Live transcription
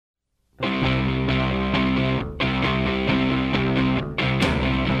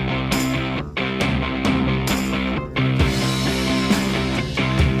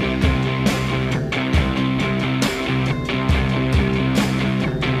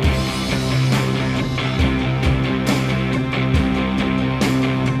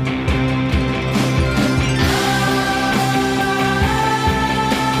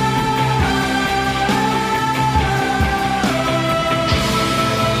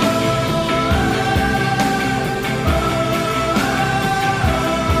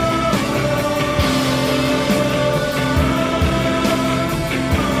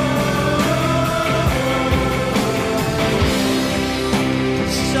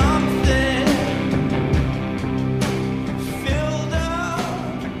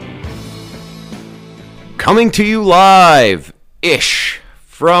Coming to you live-ish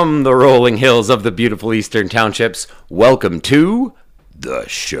from the rolling hills of the beautiful Eastern Townships, welcome to the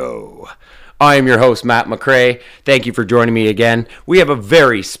show. I am your host, Matt McCrea. Thank you for joining me again. We have a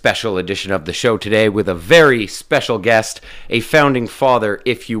very special edition of the show today with a very special guest, a founding father,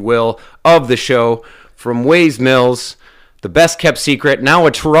 if you will, of the show, from Ways Mills, the best-kept secret, now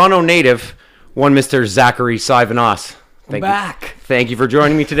a Toronto native, one Mr. Zachary Vanasse. Back. Thank you for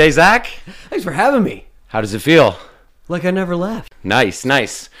joining me today, Zach. Thanks for having me. How does it feel? Like I never left. Nice.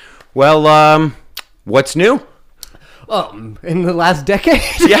 Well, what's new? In the last decade?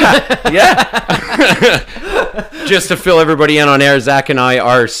 Yeah. Just to fill everybody in on air, Zach and I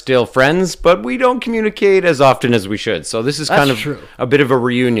are still friends, but we don't communicate as often as we should. So this is kind of true. A bit of a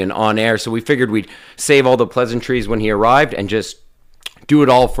reunion on air. So we figured we'd save all the pleasantries when he arrived and just do it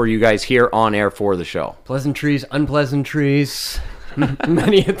all for you guys here on air for the show. Pleasantries, unpleasantries,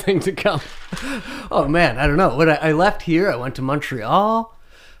 many a thing to come. Oh man, I don't know. When I left here, I went to Montreal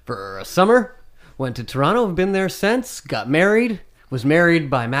for a summer, went to Toronto, have been there since, got married, was married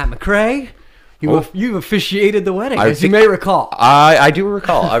by Matt McCrea. You officiated the wedding, as you may recall. I do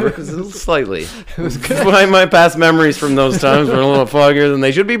recall. I recall slightly. It was good. My past memories from those times were a little foggier than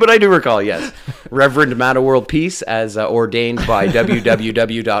they should be, but I do recall, yes. Reverend Matt World Peace, as ordained by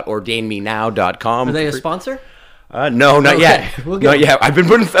www.ordainmenow.com. Are they a sponsor? No, not yet. Not yet. I've been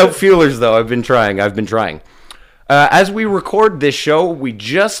putting out feelers, though. I've been trying. As we record this show, we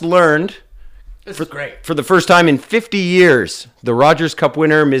just learned... This is great. For the first time in 50 years, the Rogers Cup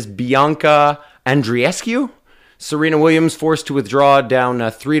winner, Ms. Bianca Andreescu, Serena Williams forced to withdraw down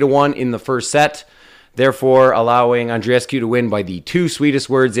 3-1 in the first set, therefore allowing Andreescu to win by the two sweetest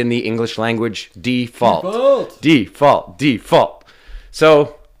words in the English language, default. Default.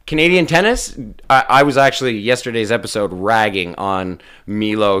 So, Canadian tennis, I was actually, yesterday's episode, ragging on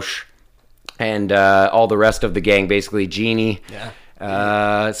Milos and all the rest of the gang, basically Genie. Yeah.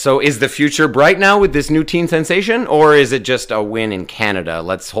 So is the future bright now with this new teen sensation, or is it just a win in Canada?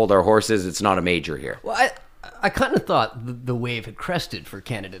 Let's hold our horses. It's not a major here. Well, I kind of thought the wave had crested for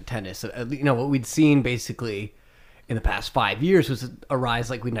Canada tennis. What we'd seen basically in the past 5 years was a rise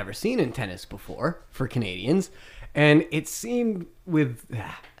like we'd never seen in tennis before for Canadians. And it seemed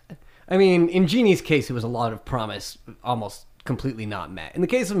in Genie's case, it was a lot of promise, almost completely not met. In the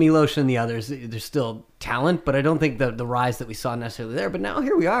case of Milos and the others, there's still talent, but I don't think the rise that we saw necessarily there. But now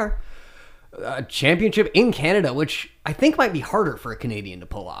here we are, a championship in Canada, which I think might be harder for a Canadian to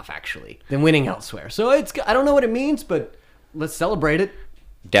pull off, actually, than winning elsewhere. So I don't know what it means, but let's celebrate it.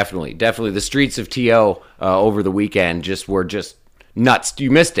 Definitely. The streets of TO over the weekend were just nuts. You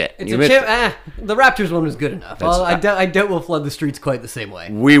missed it. The Raptors one was good enough. I doubt we'll flood the streets quite the same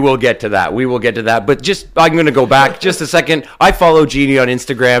way. We will get to that. But I'm going to go back just a second. I follow Jeannie on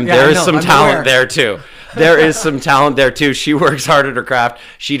Instagram. Yeah, there is some talent there too. She works hard at her craft.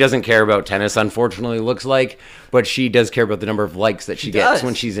 She doesn't care about tennis, unfortunately, looks like, but she does care about the number of likes that she gets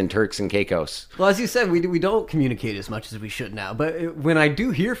when she's in Turks and Caicos. Well, as you said, we don't communicate as much as we should now, but when I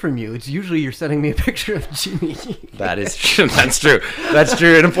do hear from you, it's usually you're sending me a picture of Jeannie. That's true.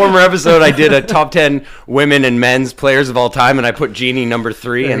 In a former episode, I did a top 10 women and men's players of all time, and I put Jeannie number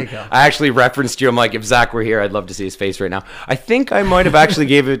 3, and I actually referenced you. I'm like, if Zach were here, I'd love to see his face right now. I think I might have actually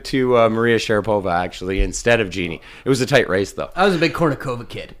gave it to Maria Sharapova, actually, instead of Jeannie. It was a tight race, though. I was a big Kornikova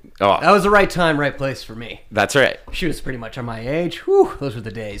kid. Oh. That was the right time, right place for me. That's right. She was pretty much on my age. Whew, those were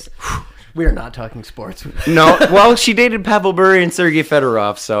the days. We are not talking sports. No, well, she dated Pavel Bure and Sergei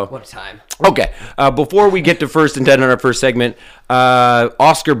Fedorov, so... What a time. Okay, before we get to first and 10 on our first segment,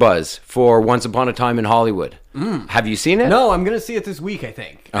 Oscar buzz for Once Upon a Time in Hollywood. Have you seen it? No, I'm going to see it this week, I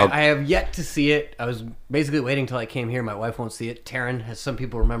think. Oh. I have yet to see it. I was basically waiting until I came here. My wife won't see it. Taryn, as some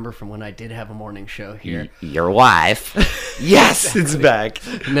people remember from when I did have a morning show here. Your wife. Yes, It's back.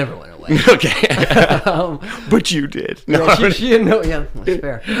 Never went away. Okay. But you did. No, yeah, she didn't know. Yeah, that's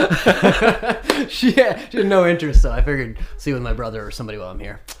fair. she had no interest, so I figured see with my brother or somebody while I'm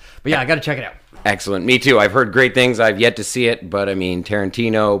here. But yeah, I got to check it out. Excellent. Me too. I've heard great things. I've yet to see it, but I mean,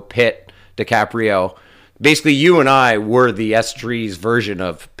 Tarantino, Pitt, DiCaprio. Basically, you and I were the S3's version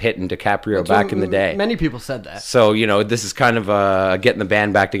of Pitt and DiCaprio back in the day. Many people said that. So, this is kind of a getting the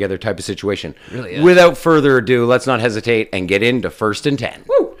band back together type of situation. It really is. Without further ado, let's not hesitate and get into first and 10.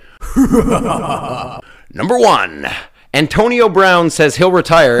 Woo! Number 1. Antonio Brown says he'll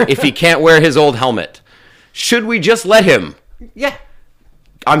retire if he can't wear his old helmet. Should we just let him? Yeah.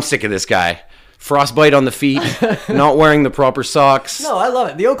 I'm sick of this guy. Frostbite on the feet, not wearing the proper socks. No, I love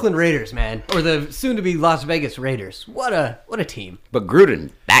it. The Oakland Raiders, man. Or the soon-to-be Las Vegas Raiders. What a team. But Gruden,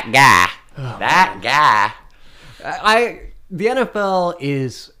 that guy. The NFL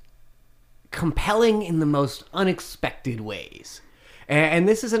is compelling in the most unexpected ways. And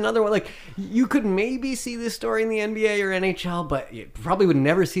this is another one. Like, you could maybe see this story in the NBA or NHL, but you probably would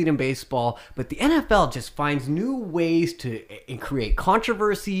never see it in baseball. But the NFL just finds new ways to create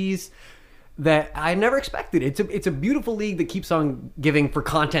controversies that I never expected. It's a beautiful league that keeps on giving for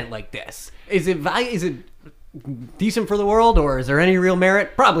content like this. Is it decent for the world, or is there any real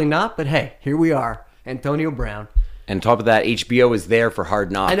merit? Probably not. But hey, here we are, Antonio Brown. And top of that, HBO is there for Hard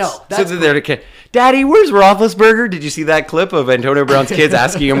Knocks. I know. So they're there to Daddy, where's Roethlisberger? Did you see that clip of Antonio Brown's kids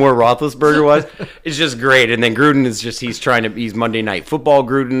asking him where Roethlisberger was? It's just great. And then Gruden is just, he's Monday Night Football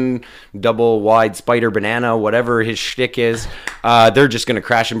Gruden, double wide spider banana, whatever his shtick is. They're just going to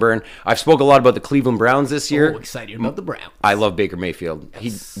crash and burn. I've spoke a lot about the Cleveland Browns this year. Oh, excited about the Browns. I love Baker Mayfield.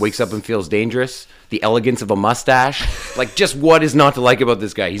 Yes. He wakes up and feels dangerous. The elegance of a mustache. Like, just what is not to like about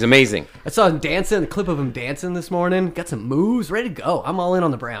this guy? He's amazing. I saw him dancing, a clip of him dancing this morning. Got some moves, ready to go. I'm all in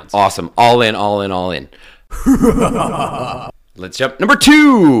on the Browns. Awesome. All in, all in, all in. Let's jump. Number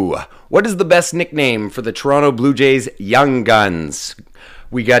 2. What is the best nickname for the Toronto Blue Jays Young Guns?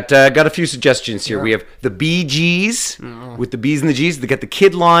 We got a few suggestions here. Yeah. We have the BGs with the B's and the G's. They got the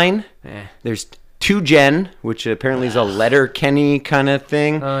Kid Line. There's 2Gen, which apparently is a Letter Kenny kind of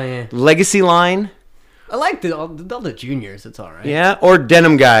thing. Oh, yeah. Legacy Line. I like the juniors. It's all right. Yeah, or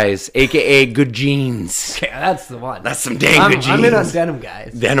Denim Guys, a.k.a. Good Jeans. Okay, that's the one. That's some dang good jeans. I'm in on Denim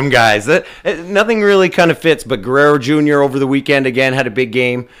Guys. Denim Guys. Nothing really kind of fits, but Guerrero Jr. over the weekend again had a big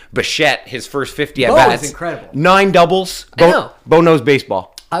game. Bichette, his first 50 at-bats. Bo was incredible. 9 doubles. Bo knows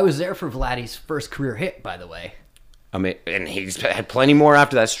baseball. I was there for Vladdy's first career hit, by the way. And he's had plenty more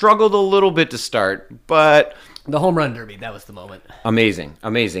after that. Struggled a little bit to start, but... The home run derby, that was the moment. Amazing,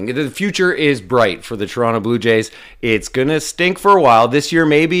 amazing. The future is bright for the Toronto Blue Jays. It's going to stink for a while. This year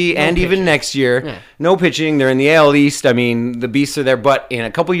maybe, and even next year. Yeah. No pitching. They're in the AL East. I mean, the Beasts are there. But in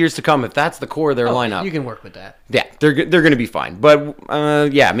a couple years to come, if that's the core of their lineup... You can work with that. Yeah, they're going to be fine. But,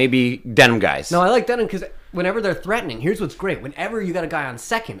 maybe Denim Guys. No, I like Denim because... Whenever they're threatening, here's what's great. Whenever you got a guy on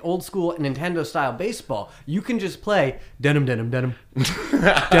second, old school Nintendo-style baseball, you can just play denim, denim, denim,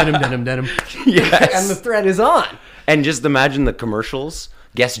 denim, denim, denim. Yes. And the threat is on. And just imagine the commercials,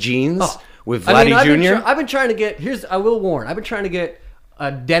 Guess Jeans with Vladdy Jr. I've been trying to get, I will warn, I've been trying to get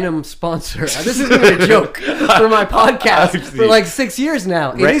a denim sponsor. This is going to be a joke for my podcast for like 6 years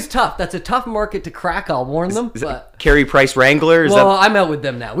now. It is tough. That's a tough market to crack, I'll warn them. But Carey Price Wrangler? I'm out with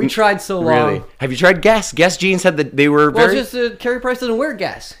them now. We tried so long. Really? Have you tried Guess? Guess Jeans they were very... Well, just Carey Price doesn't wear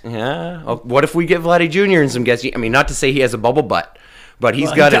Guess. Yeah. Oh, what if we get Vladdy Jr. in some Guess Jeans? I mean, not to say he has a bubble butt, but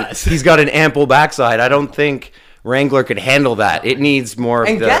he's got an ample backside. I don't think Wrangler could handle that. It needs more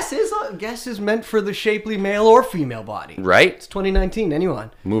of the... Guess is meant for the shapely male or female body. Right? It's 2019. Anyone.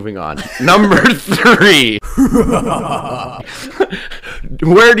 Moving on. Number 3.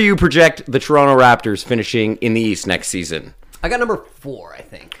 Where do you project the Toronto Raptors finishing in the East next season? I got number 4, I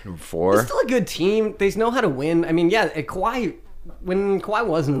think. Number 4? They're still a good team. They know how to win. I mean, yeah, Kawhi... When Kawhi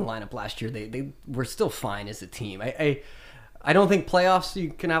wasn't in the lineup last year, they were still fine as a team. I don't think playoffs,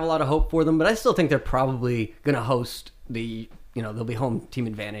 you can have a lot of hope for them, but I still think they're probably going to host they'll be home team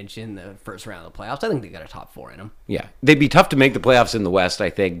advantage in the first round of the playoffs. I think they got a top 4 in them. Yeah. They'd be tough to make the playoffs in the West, I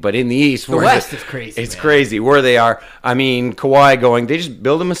think, but in the East... The West is crazy, It's crazy where they are. I mean, Kawhi they just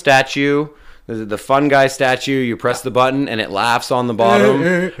build him a statue, the fun guy statue, you press the button and it laughs on the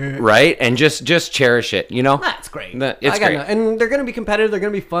bottom, right? And just cherish it, you know? That's great. It's great. And they're going to be competitive. They're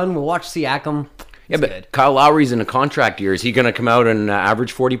going to be fun. We'll watch Siakam. Yeah, but good. Kyle Lowry's in a contract year. Is he going to come out and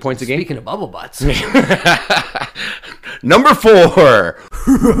average 40 points a game? Speaking of bubble butts. Number 4.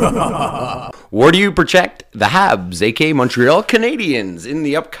 Where do you project the Habs, a.k.a. Montreal Canadiens, in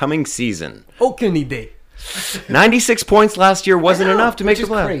the upcoming season? Any day. 96 points last year wasn't enough to make the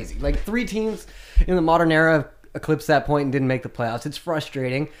playoffs. Crazy. Like 3 teams in the modern era eclipsed that point and didn't make the playoffs. It's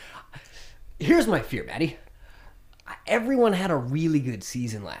frustrating. Here's my fear, Maddie. Everyone had a really good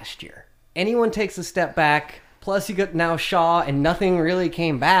season last year. Anyone takes a step back, plus you got now Shaw, and nothing really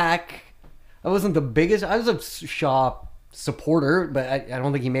came back. I wasn't the biggest. I was a Shaw supporter, but I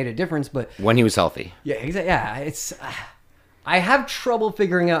don't think he made a difference. But when he was healthy, yeah, exactly. Yeah, it's. I have trouble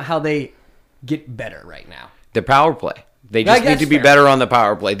figuring out how they get better right now. The power play. They just need to be better on the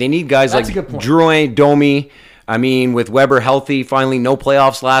power play. They need guys like Drouin, Domi. I mean, with Weber healthy, finally no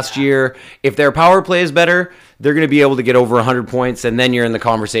playoffs last year. If their power play is better, they're going to be able to get over 100 points, and then you're in the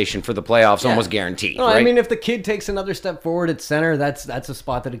conversation for the playoffs, almost guaranteed. Well, right? I mean, if the kid takes another step forward at center, that's a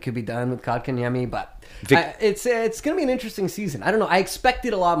spot that it could be done with Kotkaniemi. But it's going to be an interesting season. I don't know. I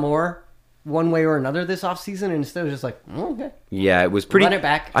expected a lot more one way or another this offseason, and instead was just like, okay. Yeah, it was pretty. Run it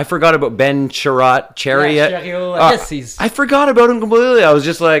back. I forgot about Ben Chariot. I guess he's. I forgot about him completely. I was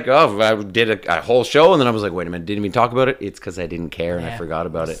just like, oh, I did a whole show, and then I was like, wait a minute, didn't even talk about it? It's because I didn't care, and I forgot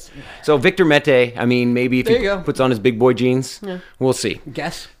about it. So Victor Mete, I mean, maybe if he puts on his big boy jeans, we'll see.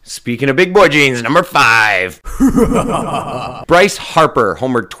 Guess. Speaking of big boy jeans, number 5. Bryce Harper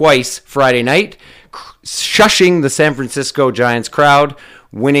homered twice Friday night, shushing the San Francisco Giants crowd.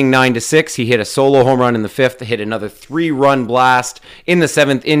 Winning 9-6, he hit a solo home run in the 5th, hit another 3-run blast in the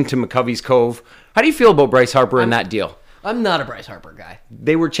 7th into McCovey's Cove. How do you feel about Bryce Harper in that deal? I'm not a Bryce Harper guy.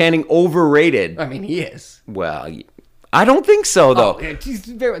 They were chanting overrated. I mean, he is. Well, I don't think so, though.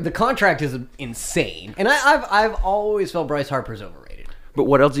 The contract is insane, and I've always felt Bryce Harper's overrated. But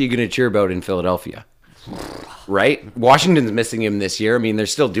what else are you going to cheer about in Philadelphia? Right? Washington's missing him this year. I mean, they're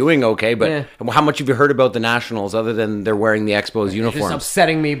still doing okay, but how much have you heard about the Nationals other than they're wearing the Expos uniforms? It's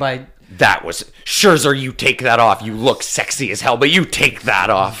upsetting me by... That was... Scherzer, you take that off. You look sexy as hell, but you take that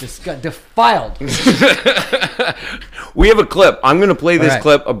off. Just got defiled. We have a clip. I'm going to play this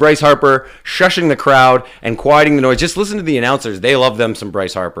clip of Bryce Harper shushing the crowd and quieting the noise. Just listen to the announcers. They love them some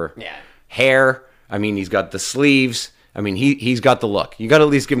Bryce Harper. Yeah. Hair. I mean, he's got the sleeves. I mean, he's got the look. You got to at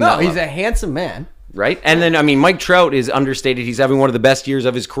least give him that look. He's a handsome man. Right? And then, I mean, Mike Trout is understated. He's having one of the best years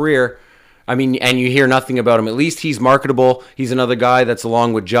of his career. I mean, and you hear nothing about him. At least he's marketable. He's another guy that's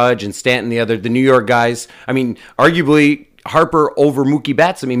along with Judge and Stanton, the New York guys. I mean, arguably, Harper over Mookie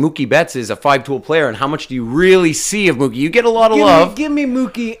Betts. I mean, Mookie Betts is a 5-tool player, and how much do you really see of Mookie? You get a lot of love. Give me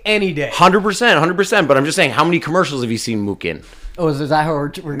Mookie any day. 100%. But I'm just saying, how many commercials have you seen Mookie in? Oh, is that how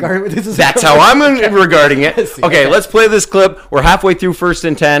we're regarding this? That's how I'm regarding it. Okay, let's play this clip. We're halfway through 1st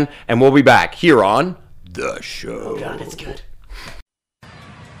and 10, and we'll be back here on The Show. Oh, God, it's good. And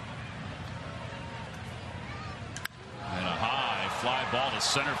a high fly ball to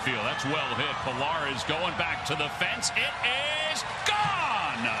center field. That's well hit. Pilar is going back to the fence. It is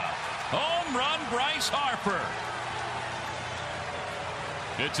gone! Home run, Bryce Harper.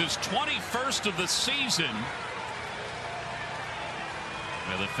 It's his 21st of the season.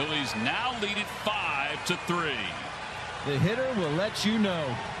 And the Phillies now lead it 5-3. The hitter will let you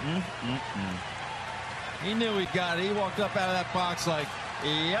know. He knew he got it. He walked up out of that box like,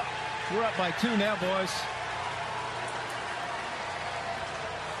 yep, we're up by 2 now, boys.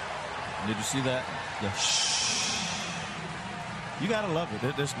 Did you see that? You gotta love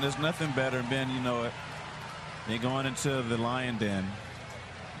it. There's nothing better, Ben. You know it. They're going into the lion den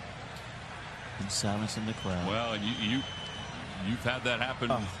and silencing the crowd. Well, you've had that happen.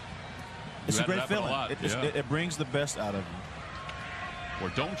 Oh. It's a great feeling. It brings the best out of you. Or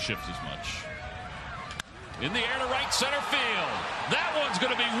don't shift as much. In the air to right center field. That one's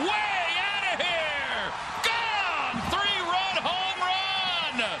going to be way out of here. Gone! 3-run home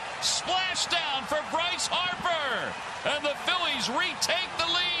run. Splash down for Bryce Harper. And the Phillies retake the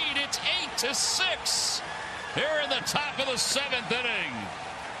lead. It's 8-6 here in the top of the 7th inning.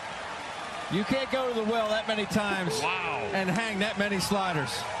 You can't go to the well that many times. Wow. And hang that many sliders.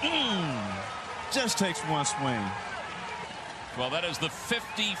 Just takes one swing. Well, that is the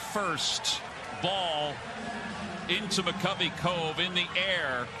 51st ball into McCovey Cove in the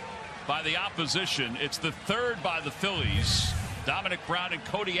air by the opposition. It's the 3rd by the Phillies. Dominic Brown and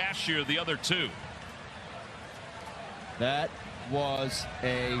Cody Ashier, the other 2. That was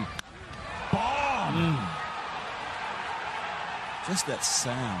a bomb. Just that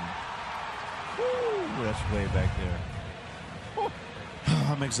sound. Ooh, that's way back there.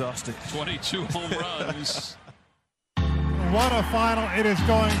 I'm exhausted. 22 home runs. What a final it is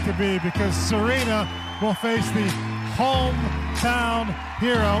going to be, because Serena will face the hometown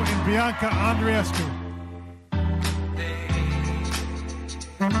hero in Bianca Andreescu.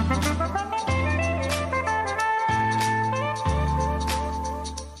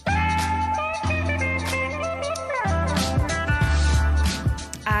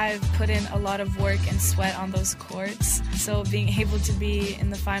 I've put in a lot of work and sweat on those courts, so being able to be in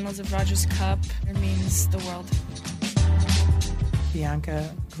the finals of Rogers Cup means the world.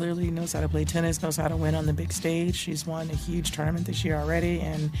 Bianca clearly knows how to play tennis, knows how to win on the big stage. She's won a huge tournament this year already,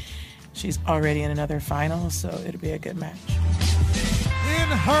 and she's already in another final, so it'll be a good match. In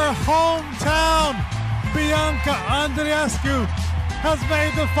her hometown, Bianca Andreescu has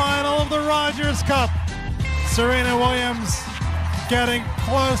made the final of the Rogers Cup. Serena Williams getting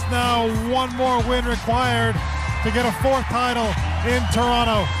close now. One more win required to get a 4th title in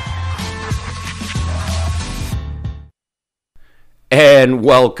Toronto. And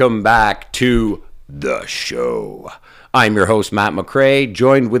welcome back to The Show. I'm your host, Matt McCrea,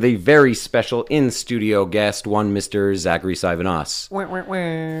 joined with a very special in-studio guest, one Mr. Zachary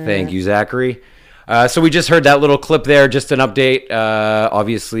Vanasse. Thank you, Zachary. So we just heard that little clip there, just an update.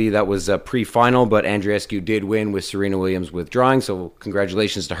 Obviously, that was a pre-final, but Andreescu did win with Serena Williams withdrawing, so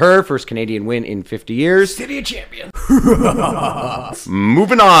congratulations to her. First Canadian win in 50 years. City of champions.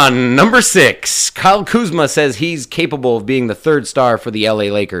 Moving on, number 6. Kyle Kuzma says he's capable of being the third star for the LA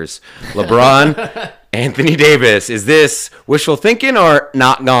Lakers. LeBron, Anthony Davis. Is this wishful thinking or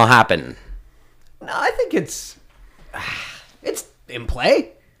not going to happen? No, I think it's in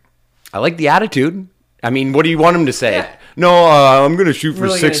play. I like the attitude. I mean, what do you want him to say? Yeah. No, I'm going to shoot for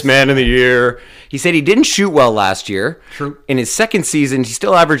Really sixth gonna- man of the year. He said he didn't shoot well last year. True. In his second season, he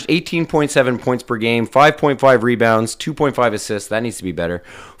still averaged 18.7 points per game, 5.5 rebounds, 2.5 assists. That needs to be better.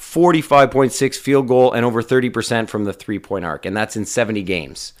 45.6 field goal, and over 30% from the three-point arc. And that's in 70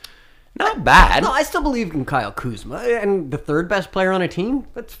 games. Not bad. No, I still believe in Kyle Kuzma. And the third best player on a team,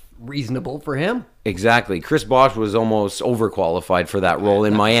 that's reasonable for him. Exactly. Chris Bosh was almost overqualified for that role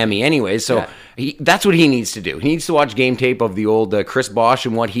in Miami anyway, so that's what he needs to do. He needs to watch game tape of the old Chris Bosh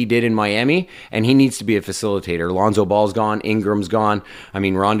and what he did in Miami, and he needs to be a facilitator. Lonzo Ball's gone. Ingram's gone. I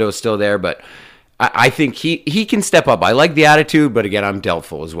mean, Rondo's still there, but I think he can step up. I like the attitude, but again, I'm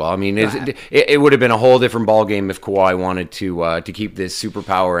doubtful as well. I mean, it would have been a whole different ballgame if Kawhi wanted to keep this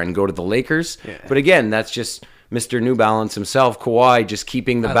superpower and go to the Lakers. Yeah. But again, that's just Mr. New Balance himself, Kawhi, just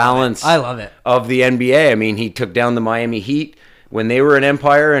keeping the balance I love it. of the NBA. I mean, he took down the Miami Heat when they were an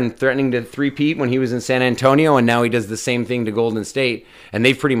empire and threatening to three-peat when he was in San Antonio, and now he does the same thing to Golden State, and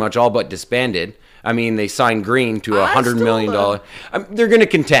they've pretty much all but disbanded. I mean, they signed Green to $100 million. They're going to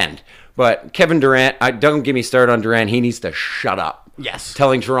contend. But Kevin Durant, don't get me started on Durant. He needs to shut up. Yes.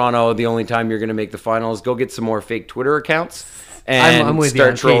 Telling Toronto the only time you're going to make the finals, go get some more fake Twitter accounts and I'm with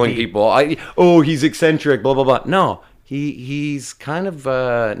start you trolling KD. people. He's eccentric, blah, blah, blah. No, he's kind of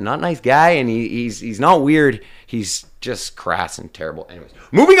not a nice guy, and he's not weird. He's just crass and terrible. Anyways,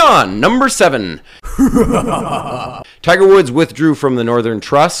 moving on. Number 7. Tiger Woods withdrew from the Northern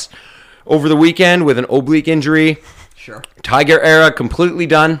Trust over the weekend with an oblique injury. Sure. Tiger era completely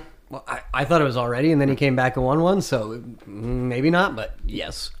done. Well, I thought it was already, and then he came back and won one, so maybe not, but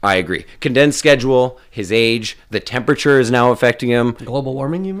yes. I agree. Condensed schedule, his age, the temperature is now affecting him. Global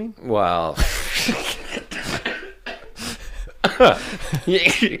warming, you mean? Well,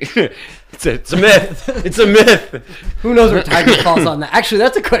 it's a myth. It's a myth. Who knows where Tiger falls on that? Actually,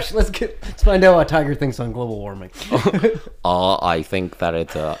 that's a question. Let's find out what Tiger thinks on global warming. I think that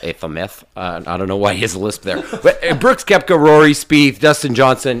it's a myth. I don't know why his lisp there. But Brooks Koepka, Rory Spieth, Dustin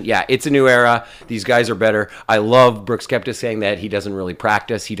Johnson. Yeah, it's a new era. These guys are better. I love Brooks Koepka saying that he doesn't really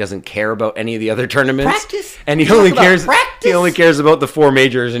practice. He doesn't care about any of the other tournaments. Practice? And he only cares about the 4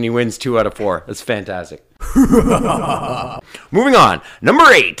 majors, and he wins 2 out of 4. That's fantastic. Moving on.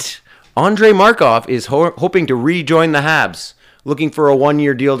 Number 8. Andrei Markov is hoping to rejoin the Habs, looking for a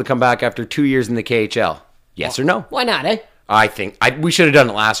 1-year deal to come back after 2 years in the KHL. Yes or no? Why not, eh? I think we should have done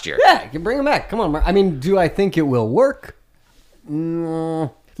it last year. Yeah, you can bring him back. Come on, Mark. I mean, do I think it will work?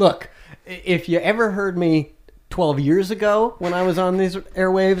 Look, if you ever heard me 12 years ago when I was on these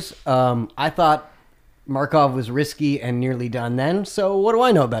airwaves, I thought Markov was risky and nearly done then. So what do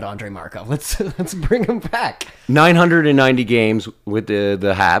I know about Andrei Markov? Let's bring him back. 990 games with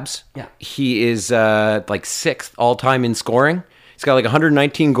the Habs. Yeah. He is like 6th all-time in scoring. He's got like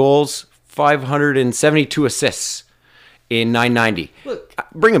 119 goals, 572 assists in 990. Look,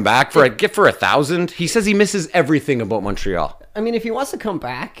 bring him back for 1,000. He says he misses everything about Montreal. I mean, if he wants to come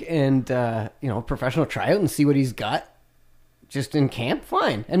back and professional tryout and see what he's got just in camp,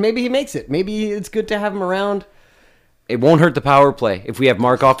 fine. And maybe he makes it. Maybe it's good to have him around. It won't hurt the power play if we have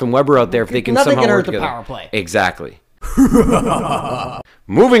Markov and Weber out there. If they can Nothing somehow can work hurt the together. power play. Exactly.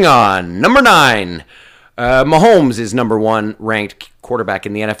 Moving on, number 9. Mahomes is number 1 ranked quarterback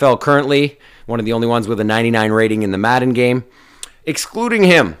in the NFL currently. One of the only ones with a 99 rating in the Madden game. Excluding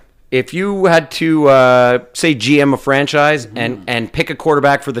him, if you had to say GM a franchise and pick a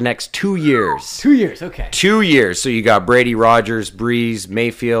quarterback for the next 2 years. 2 years, okay. 2 years. So you got Brady, Rodgers, Breeze,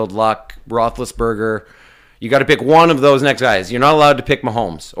 Mayfield, Luck, Roethlisberger. You got to pick one of those next guys. You're not allowed to pick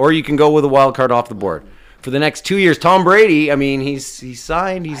Mahomes. Or you can go with a wild card off the board. For the next 2 years, Tom Brady, I mean, he's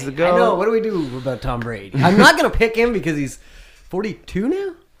signed. He's the go. I know. What do we do about Tom Brady? I'm not going to pick him because he's 42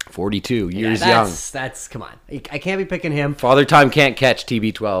 now? 42 years young. young. That's come on. I can't be picking him. Father Time can't catch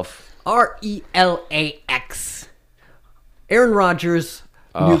TB12. RELAX. Aaron Rodgers,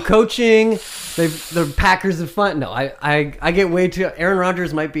 new coaching. The Packers have fun. No, I get way too. Aaron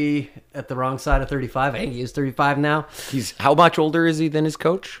Rodgers might be at the wrong side of 35. I think he is 35 now. How much older is he than his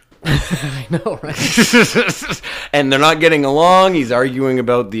coach? I know, right? And they're not getting along. He's arguing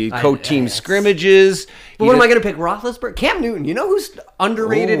about the co-team scrimmages. But what am I going to pick? Roethlisberger? Cam Newton. You know who's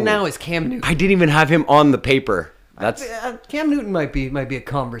underrated now is Cam Newton. I didn't even have him on the paper. That's Cam Newton might be a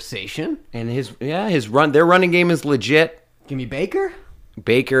conversation. And their running game is legit. Give me Baker.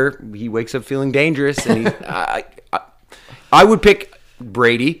 Baker, he wakes up feeling dangerous, and I would pick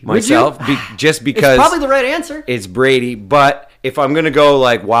Brady myself, just because it's probably the right answer. It's Brady, but if I'm gonna go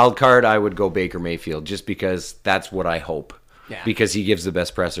like wild card, I would go Baker Mayfield, just because that's what I hope. Yeah. Because he gives the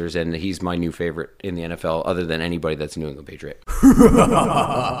best pressers, and he's my new favorite in the NFL, other than anybody that's a New England Patriot.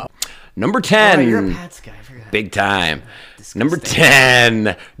 Number 10. Oh, you're a Pats guy. I forgot. Big time. Number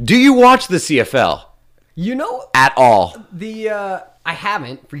 10. Do you watch the CFL? You know, at all? I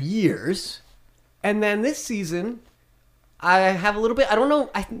haven't for years, and then this season I have a little bit. I don't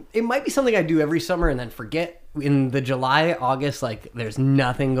know. It might be something I do every summer and then forget in the July, August. Like there's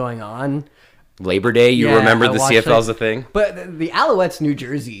nothing going on. Labor Day, you remember the CFL's a thing? But the Alouettes, New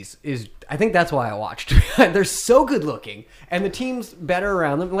Jersey's is. I think that's why I watched. They're so good looking, and the team's better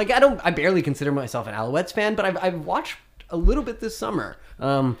around them. Like I barely consider myself an Alouettes fan, but I've watched a little bit this summer.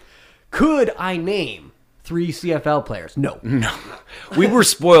 Could I name 3 CFL players? No. We were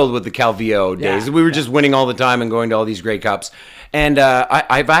spoiled with the Calvillo days. We were just winning all the time and going to all these great cups. And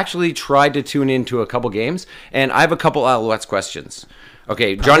I've actually tried to tune into a couple games, and I have a couple Alouettes questions.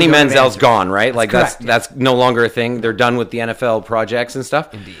 Okay, Johnny Manziel's gone, right? That's no longer a thing. They're done with the NFL projects and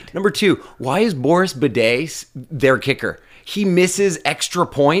stuff. Indeed. Number 2, why is Boris Bidet their kicker? He misses extra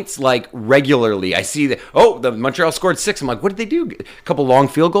points like regularly. I see that. Oh, the Montreal scored 6. I'm like, what did they do? A couple long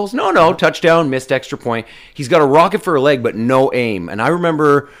field goals? No, touchdown, missed extra point. He's got a rocket for a leg, but no aim. And I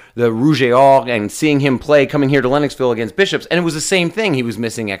remember the Rouge et Or and seeing him play coming here to Lennoxville against Bishops, and it was the same thing. He was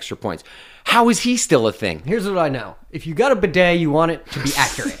missing extra points. How is he still a thing? Here's what I know. If you got a bidet, you want it to be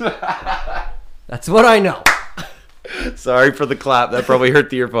accurate. That's what I know. Sorry for the clap. That probably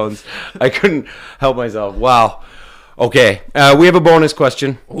hurt the earphones. I couldn't help myself. Wow. Okay, we have a bonus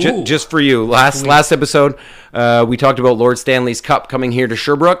question just for you. Last episode, we talked about Lord Stanley's Cup coming here to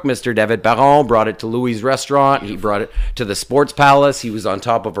Sherbrooke. Mr. David Baron brought it to Louis' restaurant. He brought it to the Sports Palace. He was on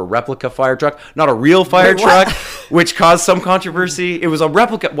top of a replica fire truck, not a real fire truck, which caused some controversy. It was a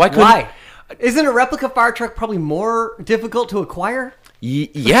replica. Why? Isn't a replica fire truck probably more difficult to acquire?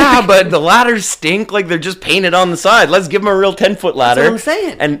 Yeah, but the ladders stink like they're just painted on the side. Let's give them a real 10-foot ladder. That's what I'm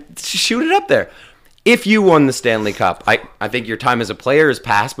saying. And shoot it up there. If you won the Stanley Cup, I think your time as a player has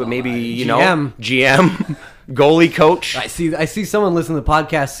passed, but maybe, GM, goalie coach. I see someone listening to the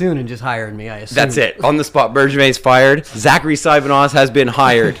podcast soon and just hiring me, I assume. That's it. On the spot, Bergevin's fired. Zachary Vanasse has been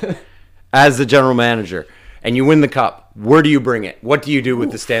hired as the general manager. And you win the cup. Where do you bring it? What do you do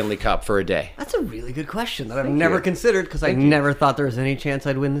with the Stanley Cup for a day? That's a really good question that I've never considered because I never thought there was any chance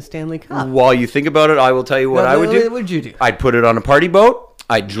I'd win the Stanley Cup. While you think about it, I will tell you what I would do. What would you do? I'd put it on a party boat.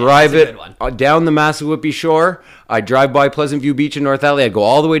 I'd drive it down the Massawippi shore. I'd drive by Pleasant View Beach in North Alley. I'd go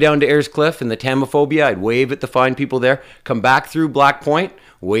all the way down to Ayers Cliff and the Tamophobia. I'd wave at the fine people there. Come back through Black Point.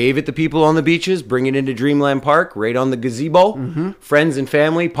 Wave at the people on the beaches. Bring it into Dreamland Park, right on the gazebo. Mm-hmm. Friends and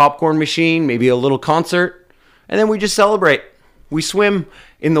family, popcorn machine, maybe a little concert. And then we just celebrate. We swim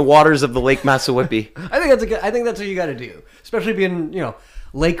in the waters of the Lake Massawippi. I think that's what you got to do, especially being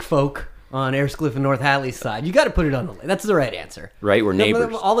lake folk on Ayers Cliff and North Hadley's side. You got to put it on the lake. That's the right answer. Right, we're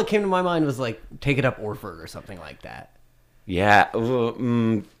neighbors. All that came to my mind was like take it up Orford or something like that. Yeah,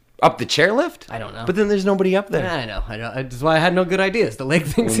 up the chairlift? I don't know. But then there's nobody up there. I know. That's why I had no good ideas. The lake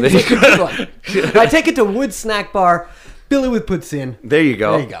thing seems like a good one. I take it to Wood Snack Bar. Billy with puts in. There you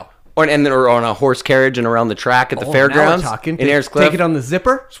go. Or on a horse carriage and around the track at the fairgrounds in Ayers Cliff. Take it on the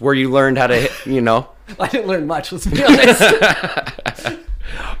zipper. It's where you learned how to hit, I didn't learn much, let's be honest.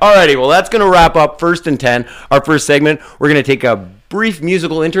 Alrighty, well, that's going to wrap up First and 10, our first segment. We're going to take a brief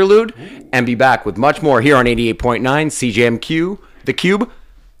musical interlude and be back with much more here on 88.9 CJMQ, The Cube.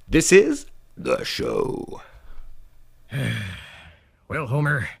 This is The Show. Well,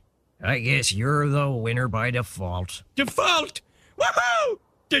 Homer, I guess you're the winner by default. Default? Woohoo!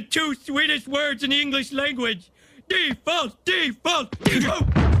 The 2 sweetest words in the English language. Default.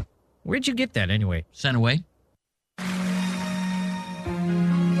 Where'd you get that anyway? Sent away.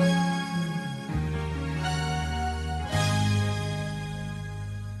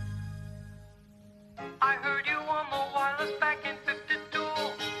 I heard you on the wireless back in 52,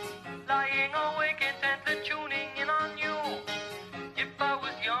 lying awake intently tuning in on you. If I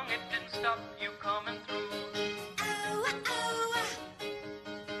was young, it didn't stop you coming through.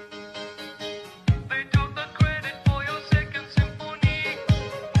 They took the credit for your second symphony,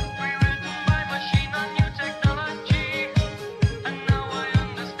 rewritten by machine on new technology.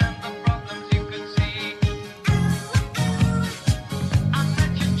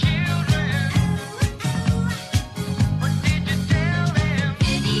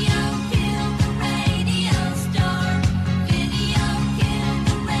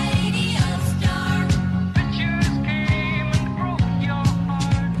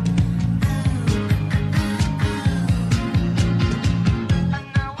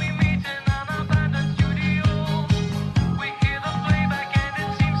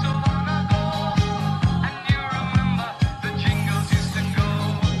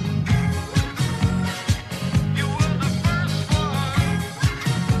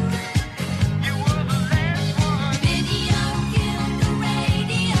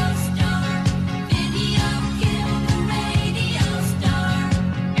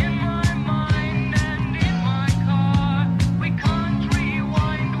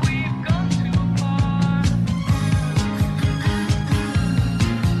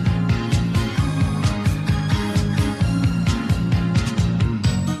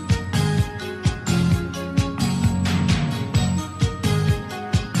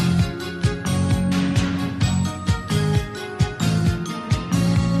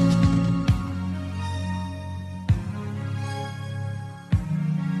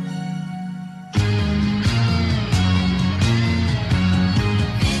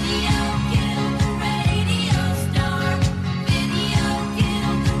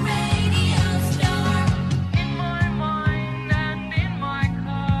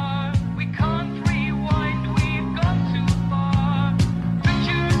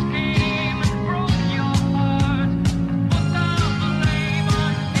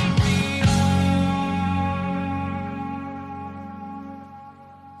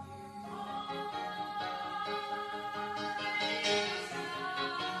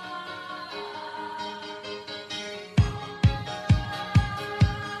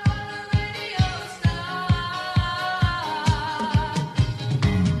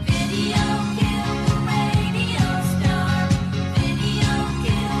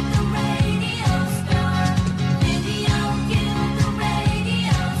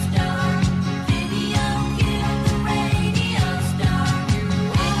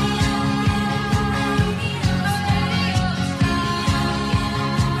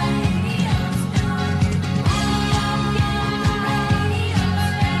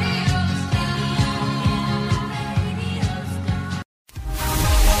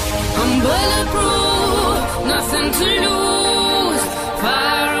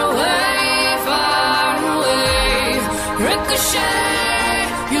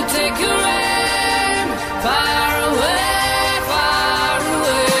 You take your aim far away, far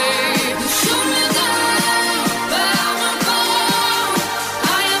away. You shoot me down, but I won't fall.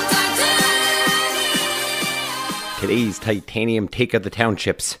 I am titanium. Today's Titanium Take of the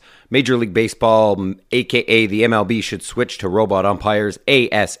Townships. Major League Baseball, aka the MLB, should switch to robot umpires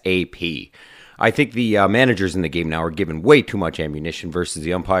ASAP. I think the managers in the game now are given way too much ammunition versus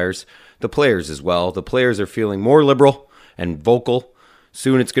the umpires. The players as well. The players are feeling more liberal and vocal.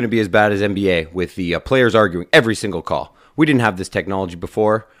 Soon it's going to be as bad as NBA with the players arguing every single call. We didn't have this technology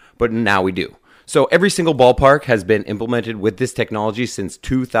before, but now we do. So every single ballpark has been implemented with this technology since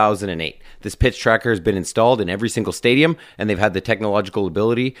 2008. This pitch tracker has been installed in every single stadium, and they've had the technological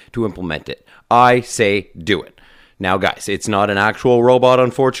ability to implement it. I say do it. Now, guys, it's not an actual robot,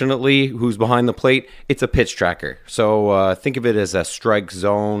 unfortunately, who's behind the plate. It's a pitch tracker. So think of it as a strike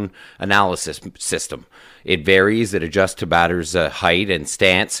zone analysis system. It varies. It adjusts to batters' height and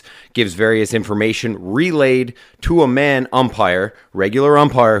stance, gives various information relayed to a man umpire, regular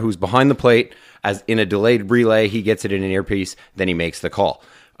umpire, who's behind the plate. As in a delayed relay, he gets it in an earpiece, then he makes the call.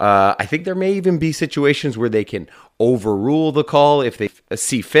 I think there may even be situations where they can overrule the call if they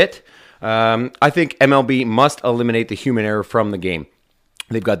see fit. I think MLB must eliminate the human error from the game.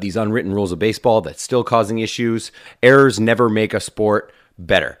 They've got these unwritten rules of baseball that's still causing issues. Errors never make a sport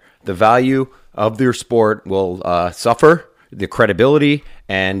better. The value of their sport will suffer, the credibility,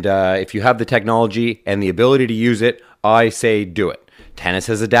 and if you have the technology and the ability to use it, I say do it. Tennis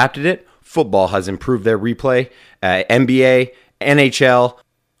has adapted it. Football has improved their replay. NBA, NHL.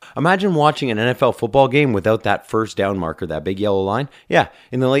 Imagine watching an NFL football game without that first down marker, that big yellow line. Yeah,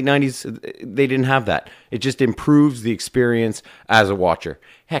 in the late 90s, they didn't have that. It just improves the experience as a watcher.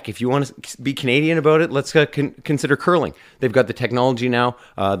 Heck, if you want to be Canadian about it, let's consider curling. They've got the technology now,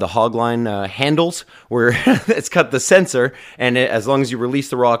 the hogline handles, where it's got the sensor, and as long as you release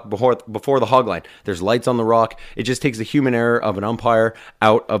the rock before the hogline, there's lights on the rock. It just takes the human error of an umpire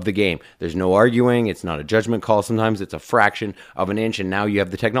out of the game. There's no arguing. It's not a judgment call. Sometimes it's a fraction of an inch, and now you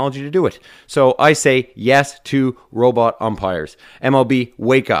have the technology to do it. So I say yes to robot umpires. MLB,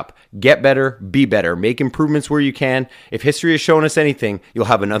 wake up. Get better, be better. Make improvements where you can. If history has shown us anything, you'll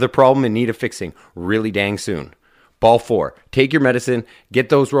have another problem in need of fixing really dang soon. Ball 4. Take your medicine. Get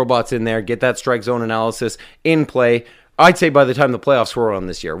those robots in there. Get that strike zone analysis in play. I'd say by the time the playoffs roll on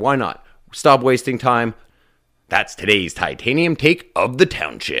this year. Why not? Stop wasting time. That's today's Titanium Take of the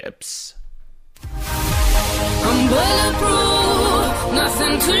Townships. I'm bulletproof,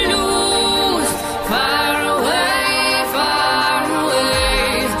 nothing to lose. Far away,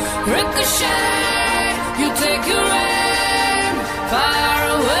 ricochet. You take your aim, far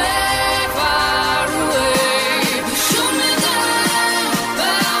away, far away. You shoot me down,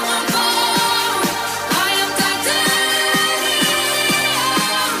 but I won't fall. I am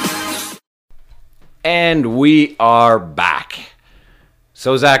titanium. And we are back.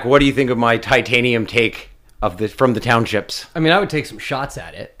 So, Zach, what do you think of my Titanium Take from the Townships? I mean, I would take some shots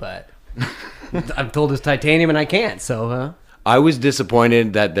at it, but I'm told it's titanium and I can't, so... I was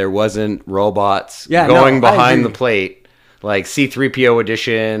disappointed that there wasn't robots going behind the plate, like C-3PO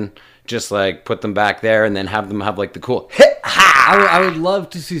edition, just like put them back there and then have them have like the cool hit-ha! I would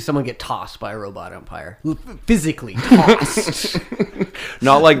love to see someone get tossed by a robot umpire. Physically tossed.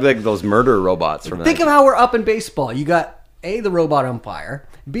 Not like those murder robots from Think of how we're up in baseball. You got A, the robot umpire.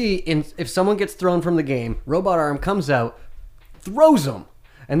 B, if someone gets thrown from the game, robot arm comes out, throws them.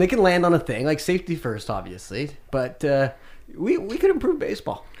 And they can land on a thing, like safety first, obviously. But we could improve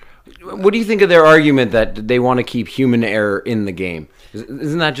baseball. What do you think of their argument that they want to keep human error in the game?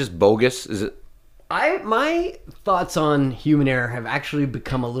 Isn't that just bogus? Is it? My thoughts on human error have actually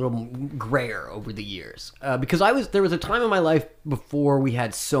become a little grayer over the years. Because there was a time in my life before we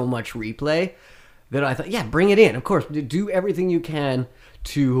had so much replay that I thought, yeah, bring it in. Of course, do everything you can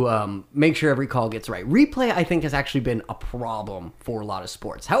to make sure every call gets right. Replay, I think, has actually been a problem for a lot of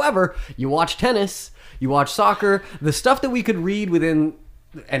sports. However, you watch tennis, you watch soccer, the stuff that we could read within,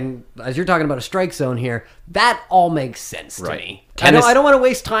 and as you're talking about a strike zone here, that all makes sense to me. Tennis, I don't want to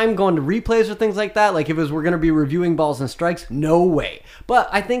waste time going to replays or things like that. Like if we're going to be reviewing balls and strikes, no way. But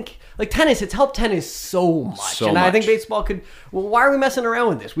I think like tennis, it's helped tennis so much. I think baseball could, well, why are we messing around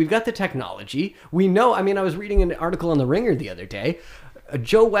with this? We've got the technology. We know, I mean, I was reading an article on The Ringer the other day.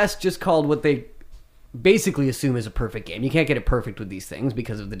 Joe West just called what they basically assume is a perfect game. You can't get it perfect with these things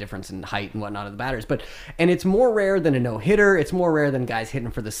because of the difference in height and whatnot of the batters. And it's more rare than a no-hitter. It's more rare than guys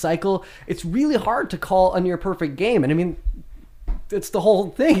hitting for the cycle. It's really hard to call a near perfect game. And I mean, it's the whole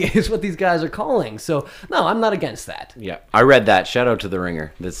thing is what these guys are calling. So no, I'm not against that. Yeah, I read that. Shout out to the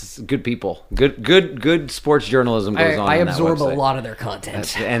Ringer. This is good people. Good sports journalism goes on. I that absorb a website. lot of their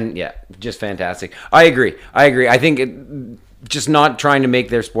content. And yeah, just fantastic. I agree. I think just not trying to make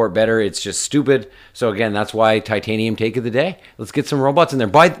their sport better. It's just stupid. So again, that's why titanium take of the day. Let's get some robots in there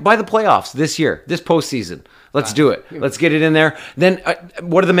by the playoffs this year, this postseason. Let's do it. Let's get it in there. Then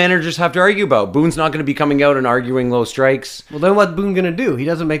what do the managers have to argue about? Boone's not going to be coming out and arguing low strikes. Well, then what's Boone going to do? He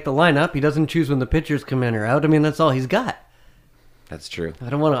doesn't make the lineup. He doesn't choose when the pitchers come in or out. I mean, that's all he's got. That's true. I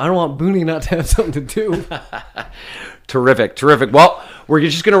don't want Booney not to have something to do. Terrific. Well, we're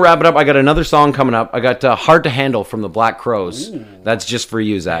just going to wrap it up. I got another song coming up. I got Hard to Handle from the Black Crows. Ooh. That's just for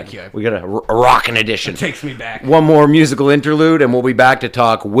you, Zach. We got a rockin' edition. That takes me back. One more musical interlude, and we'll be back to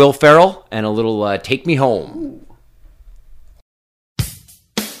talk Will Ferrell and a little Take Me Home. Ooh.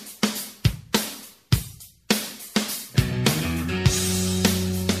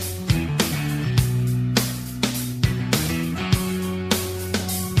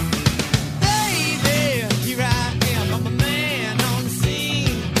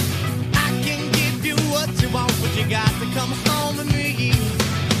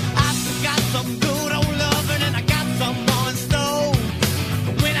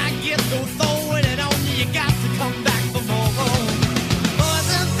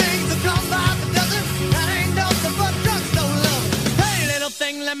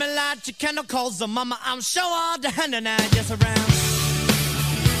 Calls the mama, I'm sure all the hand and I just around.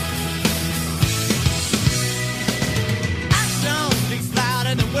 Action speaks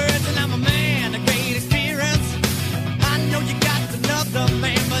louder than words, and I'm a man of great experience. I know you got another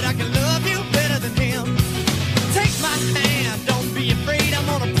man, but I can love you better than him. Take my hand, don't be afraid. I'm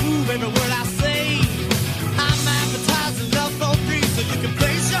gonna prove every word I say. I'm advertising love for free, so you can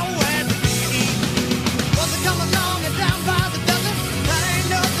place your ad to me. Was it come along and down by the dozen? That ain't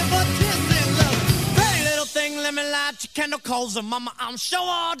nothing but tears. Let me light your candle, calls her mama. I'm sure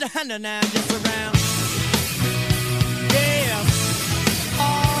all the hand and I just around. Yeah,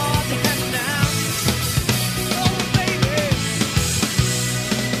 all the hand now. Oh, baby.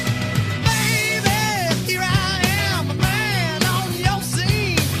 Baby, here I am, a man on your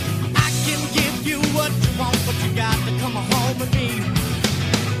scene. I can give you what you want, but you got to come home with me.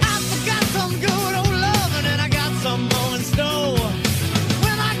 I forgot some good old loving, and I got some more in store.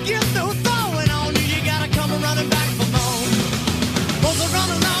 When I get through throwing on you, you gotta come running back for more. Both are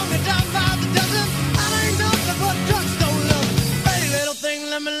running along and down by the dozen. I ain't nothing but drugstore love. Pretty little thing,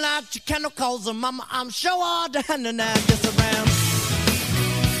 let me light your candle, calls her mama. I'm sure all the hand and I just around.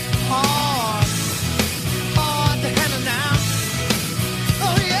 Hard the hand and now.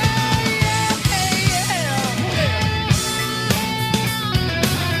 Oh yeah, yeah,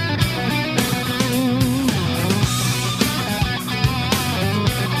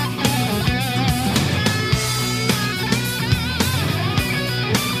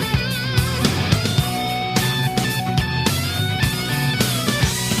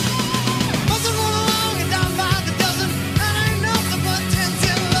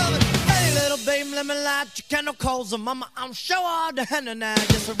 let me light your candle, calls her mama. I'm sure all the hand and I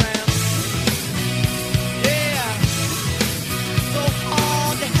just around. Yeah, so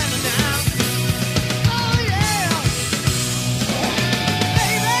hard the hand and now. Oh yeah,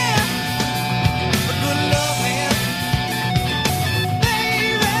 baby, a good love man.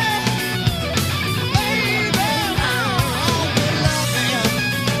 Baby, oh, good love man.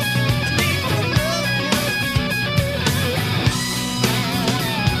 I need good love man.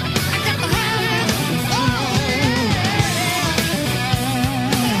 I got the hand.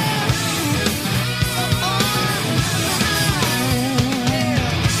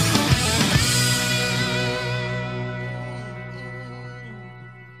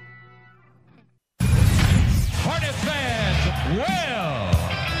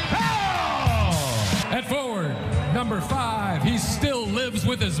 At forward, number 5, he still lives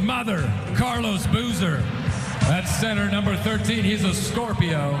with his mother, Carlos Boozer. At center, number 13, he's a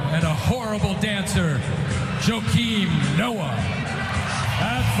Scorpio and a horrible dancer, Joaquim Noah.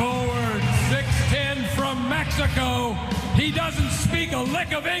 At forward, 6'10" from Mexico. He doesn't speak a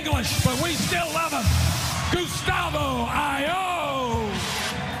lick of English, but we still love him, Gustavo Ayo.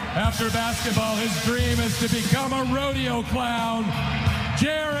 After basketball, his dream is to become a rodeo clown,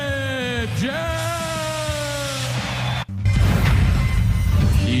 Jared J.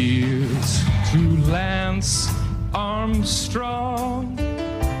 Here's to Lance Armstrong.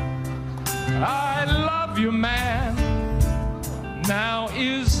 I love you, man. Now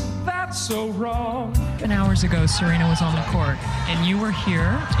is that so wrong? 10 hours ago, Serena was on the court, and you were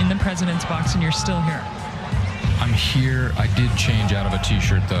here in the president's box, and you're still here. I'm I'm here. I did change out of a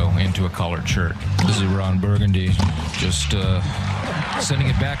t-shirt, though, into a collared shirt. This is Ron Burgundy. Just sending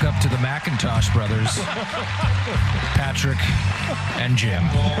it back up to the McIntosh brothers, Patrick and Jim.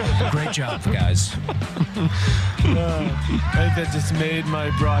 Great job, guys. I think that just made my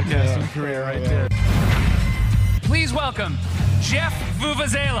broadcasting career right there. Please welcome Jeff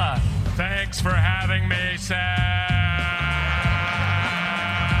Vuvuzela. Thanks for having me, Seth.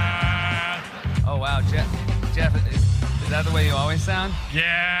 Oh, wow, Jeff, is that the way you always sound? Yes.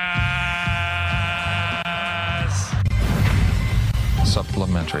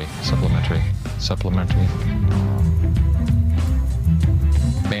 Supplementary.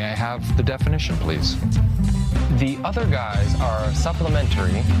 May I have the definition, please? The other guys are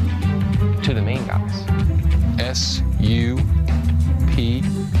supplementary to the main guys. S-U-P-P-L-E.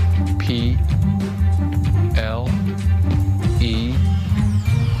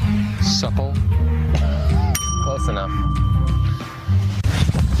 Supple. Close enough.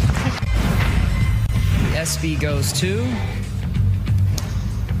 The SB goes to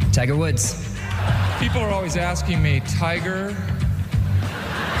Tiger Woods. People are always asking me, Tiger,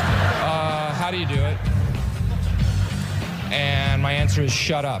 how do you do it? And my answer is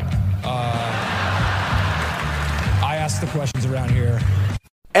shut up. I ask the questions around here.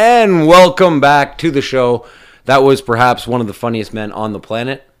 And welcome back to the show. That was perhaps one of the funniest men on the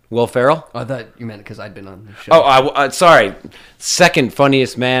planet, Will Ferrell. I thought you meant because I'd been on the show. Oh, sorry. Second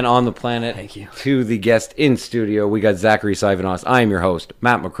funniest man on the planet. Thank you. To the guest in studio, we got Zachary Vanasse. I am your host,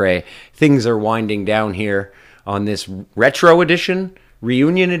 Matt McCrea. Things are winding down here on this retro edition,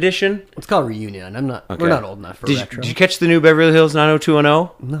 reunion edition. It's called reunion. We're not old enough for retro. Did you catch the new Beverly Hills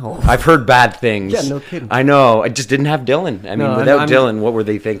 90210? No. I've heard bad things. Yeah, no kidding. I know. I just didn't have Dylan. Without Dylan, what were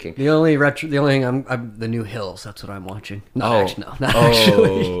they thinking? The only thing I'm the new Hills. That's what I'm watching. Not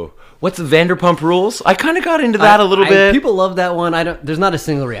actually. What's the Vanderpump Rules? I kind of got into that a little bit. People love that one. There's not a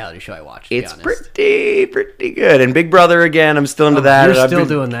single reality show I watch. It's pretty good. And Big Brother again. I'm still into that. You're still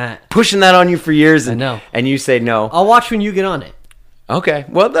doing that. Pushing that on you for years. I know. And you say no. I'll watch when you get on it. Okay.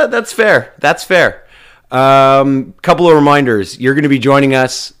 Well, that's fair. That's fair. Couple of reminders. You're going to be joining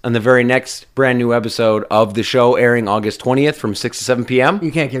us on the very next brand new episode of the show, airing August 20th from 6 to 7 p.m.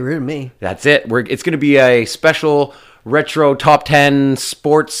 You can't get rid of me. That's it. It's going to be a special retro top 10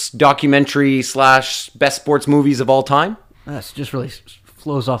 sports documentary / best sports movies of all time. That's just really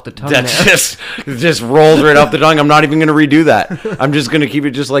flows off the tongue. That's just rolls right off the tongue. I'm not even going to redo that. I'm just going to keep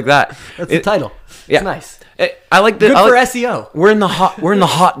it just like that. That's the title. Yeah. It's nice. I like the good for SEO. We're in the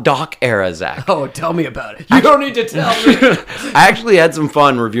hot doc era, Zach. Oh, tell me about it. You don't need to tell me. I actually had some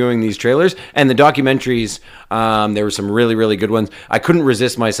fun reviewing these trailers and the documentaries. There were some really, really good ones. I couldn't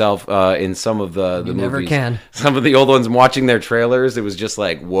resist myself in some of the movies. Never can. Some of the old ones, watching their trailers, it was just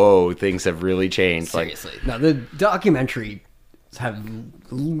like, whoa, things have really changed. Seriously. No, the documentary have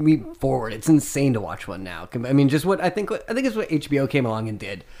leaped forward. It's insane to watch one now. I mean, just I think it's what HBO came along and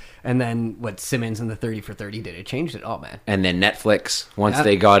did. And then what Simmons and the 30 for 30 did. It changed it all, man. And then Netflix, once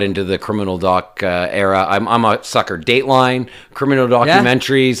they got into the criminal doc era. I'm a sucker. Dateline, criminal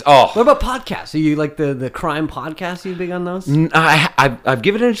documentaries. Yeah. Oh. What about podcasts? Are you like the crime podcasts? Are you big on those? I've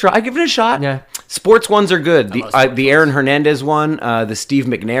given it a try. I give it a shot. Yeah. Sports ones are good. The Aaron Hernandez one, the Steve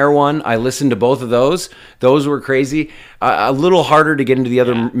McNair one. I listened to both of those. Those were crazy. A little harder to get into the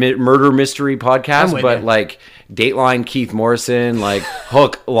other murder mystery podcasts, but like Dateline, Keith Morrison, like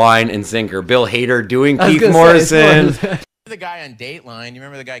hook, line, and sinker. Bill Hader doing Keith Morrison. The guy on Dateline, you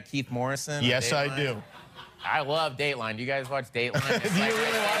remember the guy Keith Morrison? Yes, I do. I love Dateline. Do you guys watch Dateline? It's Do you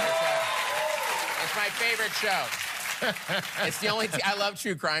really watch it? It's my favorite show. It's the only I love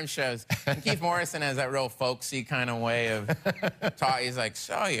true crime shows. And Keith Morrison has that real folksy kind of way of talking. He's like,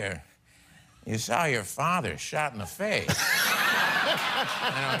 you saw your father shot in the face. And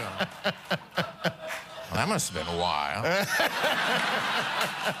I go, well, that must have been a while.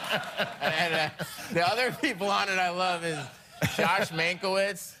 And the other people on it I love is Josh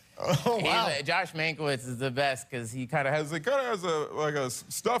Mankiewicz. Oh, wow. Josh Mankiewicz is the best because he kind of has a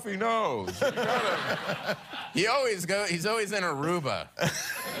stuffy nose. He's always in Aruba.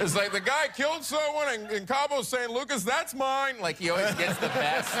 It's like the guy killed someone in Cabo San Lucas. That's mine. Like he always gets the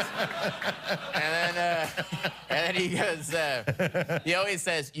best. And then he goes. He always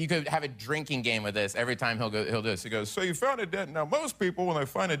says you could have a drinking game with this. Every time he'll do this. He goes, so you found a dead. Now most people when they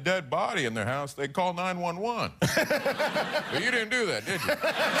find a dead body in their house, they call 911. But you didn't do that, did you?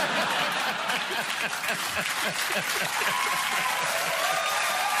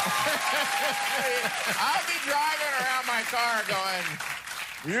 I'll be driving around my car going,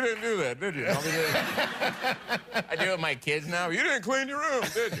 You didn't do that, did you? I do it with my kids now. You didn't clean your room,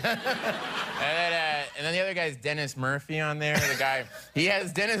 did you? And then the other guy's Dennis Murphy on there. The guy, he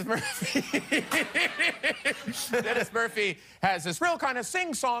has Dennis Murphy. Dennis Murphy has this real kind of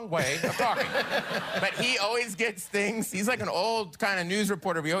sing-song way of talking. But he always gets things. He's like an old kind of news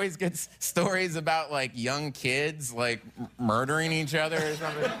reporter. But he always gets stories about like young kids like murdering each other or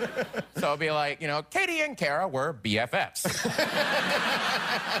something. So it'll be like, you know, Katie and Kara were BFFs.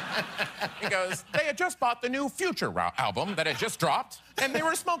 He goes, they had just bought the new Future album that had just dropped, and they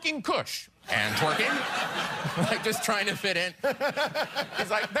were smoking Kush and twerking, like just trying to fit in.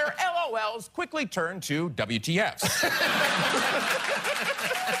 He's like, their LOLs quickly turned to WTFs.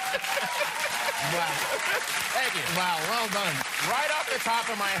 Wow. Thank you. Wow, well done. Right off the top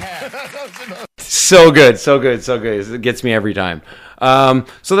of my head. So good. It gets me every time.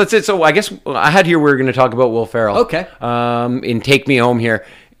 So that's it. So I guess I had here we were going to talk about Will Ferrell. Okay. In Take Me Home here.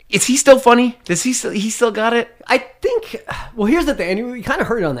 Is he still funny? Does he still got it? I think. Well, here's the thing. And you kind of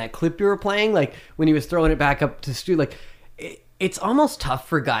heard it on that clip you were playing, like when he was throwing it back up to Stu. Like, it's almost tough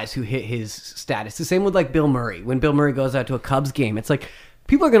for guys who hit his status. The same with like Bill Murray. When Bill Murray goes out to a Cubs game, it's like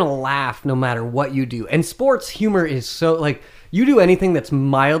people are gonna laugh no matter what you do. And sports humor is so like. You do anything that's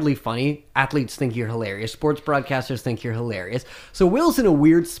mildly funny, athletes think you're hilarious. Sports broadcasters think you're hilarious. So Will's in a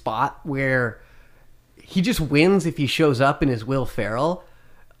weird spot where he just wins if he shows up and is Will Ferrell.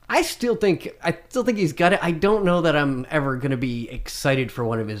 I still think he's got it. I don't know that I'm ever going to be excited for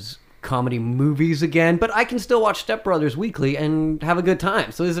one of his comedy movies again, but I can still watch Step Brothers weekly and have a good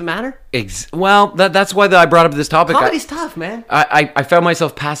time. So does it matter? Well, that's why I brought up this topic. Comedy's tough, man. I found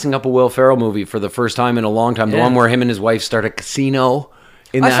myself passing up a Will Ferrell movie for the first time in a long time. The one where him and his wife start a casino.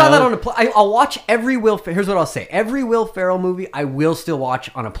 I saw that on a plane. I'll watch every Will. Here's what I'll say: every Will Ferrell movie, I will still watch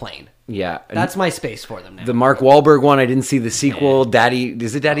on a plane. Yeah, that's my space for them now. The Mark Wahlberg one, I didn't see the sequel. Daddy,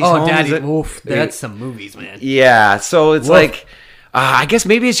 is it Daddy's Home? Oh, Daddy, oof, that's some movies, man. Yeah, so it's like. I guess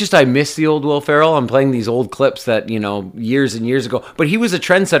maybe it's just I miss the old Will Ferrell. I'm playing these old clips that, you know, years and years ago. But he was a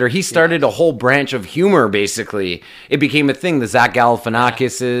trendsetter. He started a whole branch of humor, basically. It became a thing. The Zach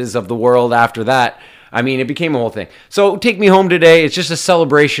Galifianakises of the world after that. I mean, it became a whole thing. So Take Me Home Today, it's just a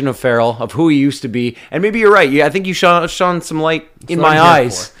celebration of Ferrell, of who he used to be. And maybe you're right. Yeah, I think you shone some light in my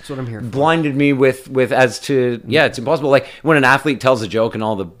eyes. That's what I'm here for. Blinded me with as to, it's impossible. Like when an athlete tells a joke and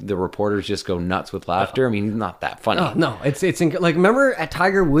all the reporters just go nuts with laughter. I mean, he's not that funny. Oh, no, it's like, remember at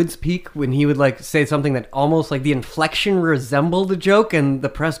Tiger Woods' peak when he would like say something that almost like the inflection resembled a joke and the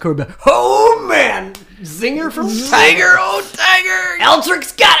press corps would be, oh man, zinger from Tiger, oh Tiger,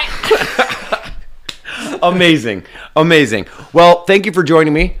 Eldrick's got it. Amazing. Well, thank you for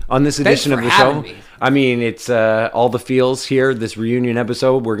joining me on this edition of the show. I mean, it's all the feels here, this reunion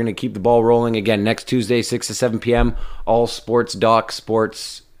episode. We're going to keep the ball rolling again next Tuesday, 6 to 7 p.m. All sports doc,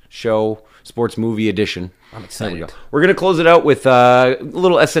 sports show, sports movie edition. I'm excited. We're going to close it out with a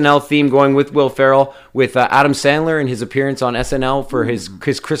little SNL theme going with Will Ferrell, with Adam Sandler and his appearance on SNL for his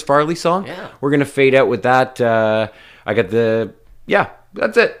Chris Farley song. Yeah. We're going to fade out with that.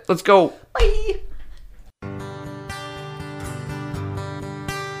 That's it. Let's go. Bye.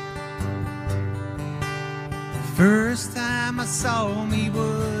 First time I saw him, he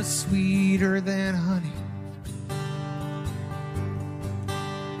was sweeter than honey.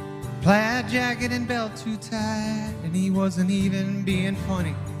 Plaid jacket and belt too tight, and he wasn't even being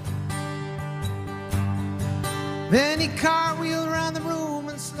funny. Then he cartwheeled around the room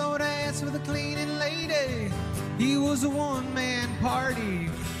and slow danced with a cleaning lady. He was a one-man party.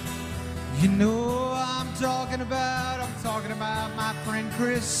 You know I'm talking about my friend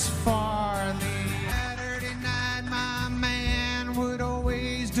Chris Farley. Saturday night, my man would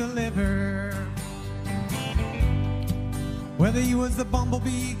always deliver. Whether he was the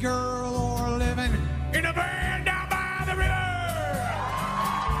bumblebee girl or living in a van down by the river.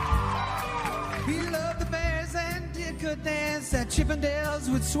 He loved the Bears and did good dance at Chippendales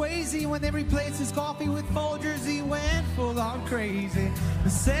with Swayze. When they replaced his coffee with Folgers, he went full on crazy. The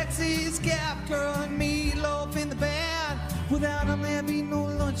sexiest Gap girl and Meatloaf in the band. Without him there'd be no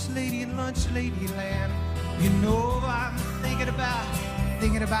lunch lady in Lunch Lady Land. You know I'm thinking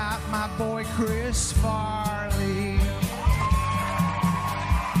about my boy Chris Farley.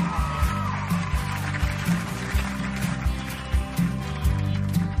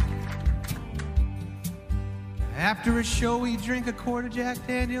 After a show, we drink a quart of Jack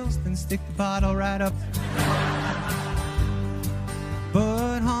Daniels, then stick the bottle right up.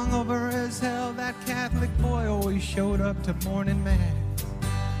 But hungover as hell, that Catholic boy always showed up to morning mass.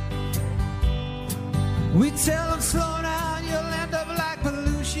 We tell him, slow down, you'll end up like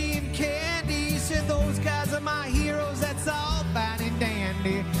Belushi and Candy. He said, those guys are my heroes, that's all fine and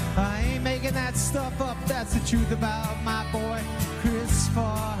dandy. making that stuff up. That's the truth about my boy, Chris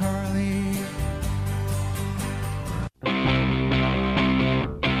Farr.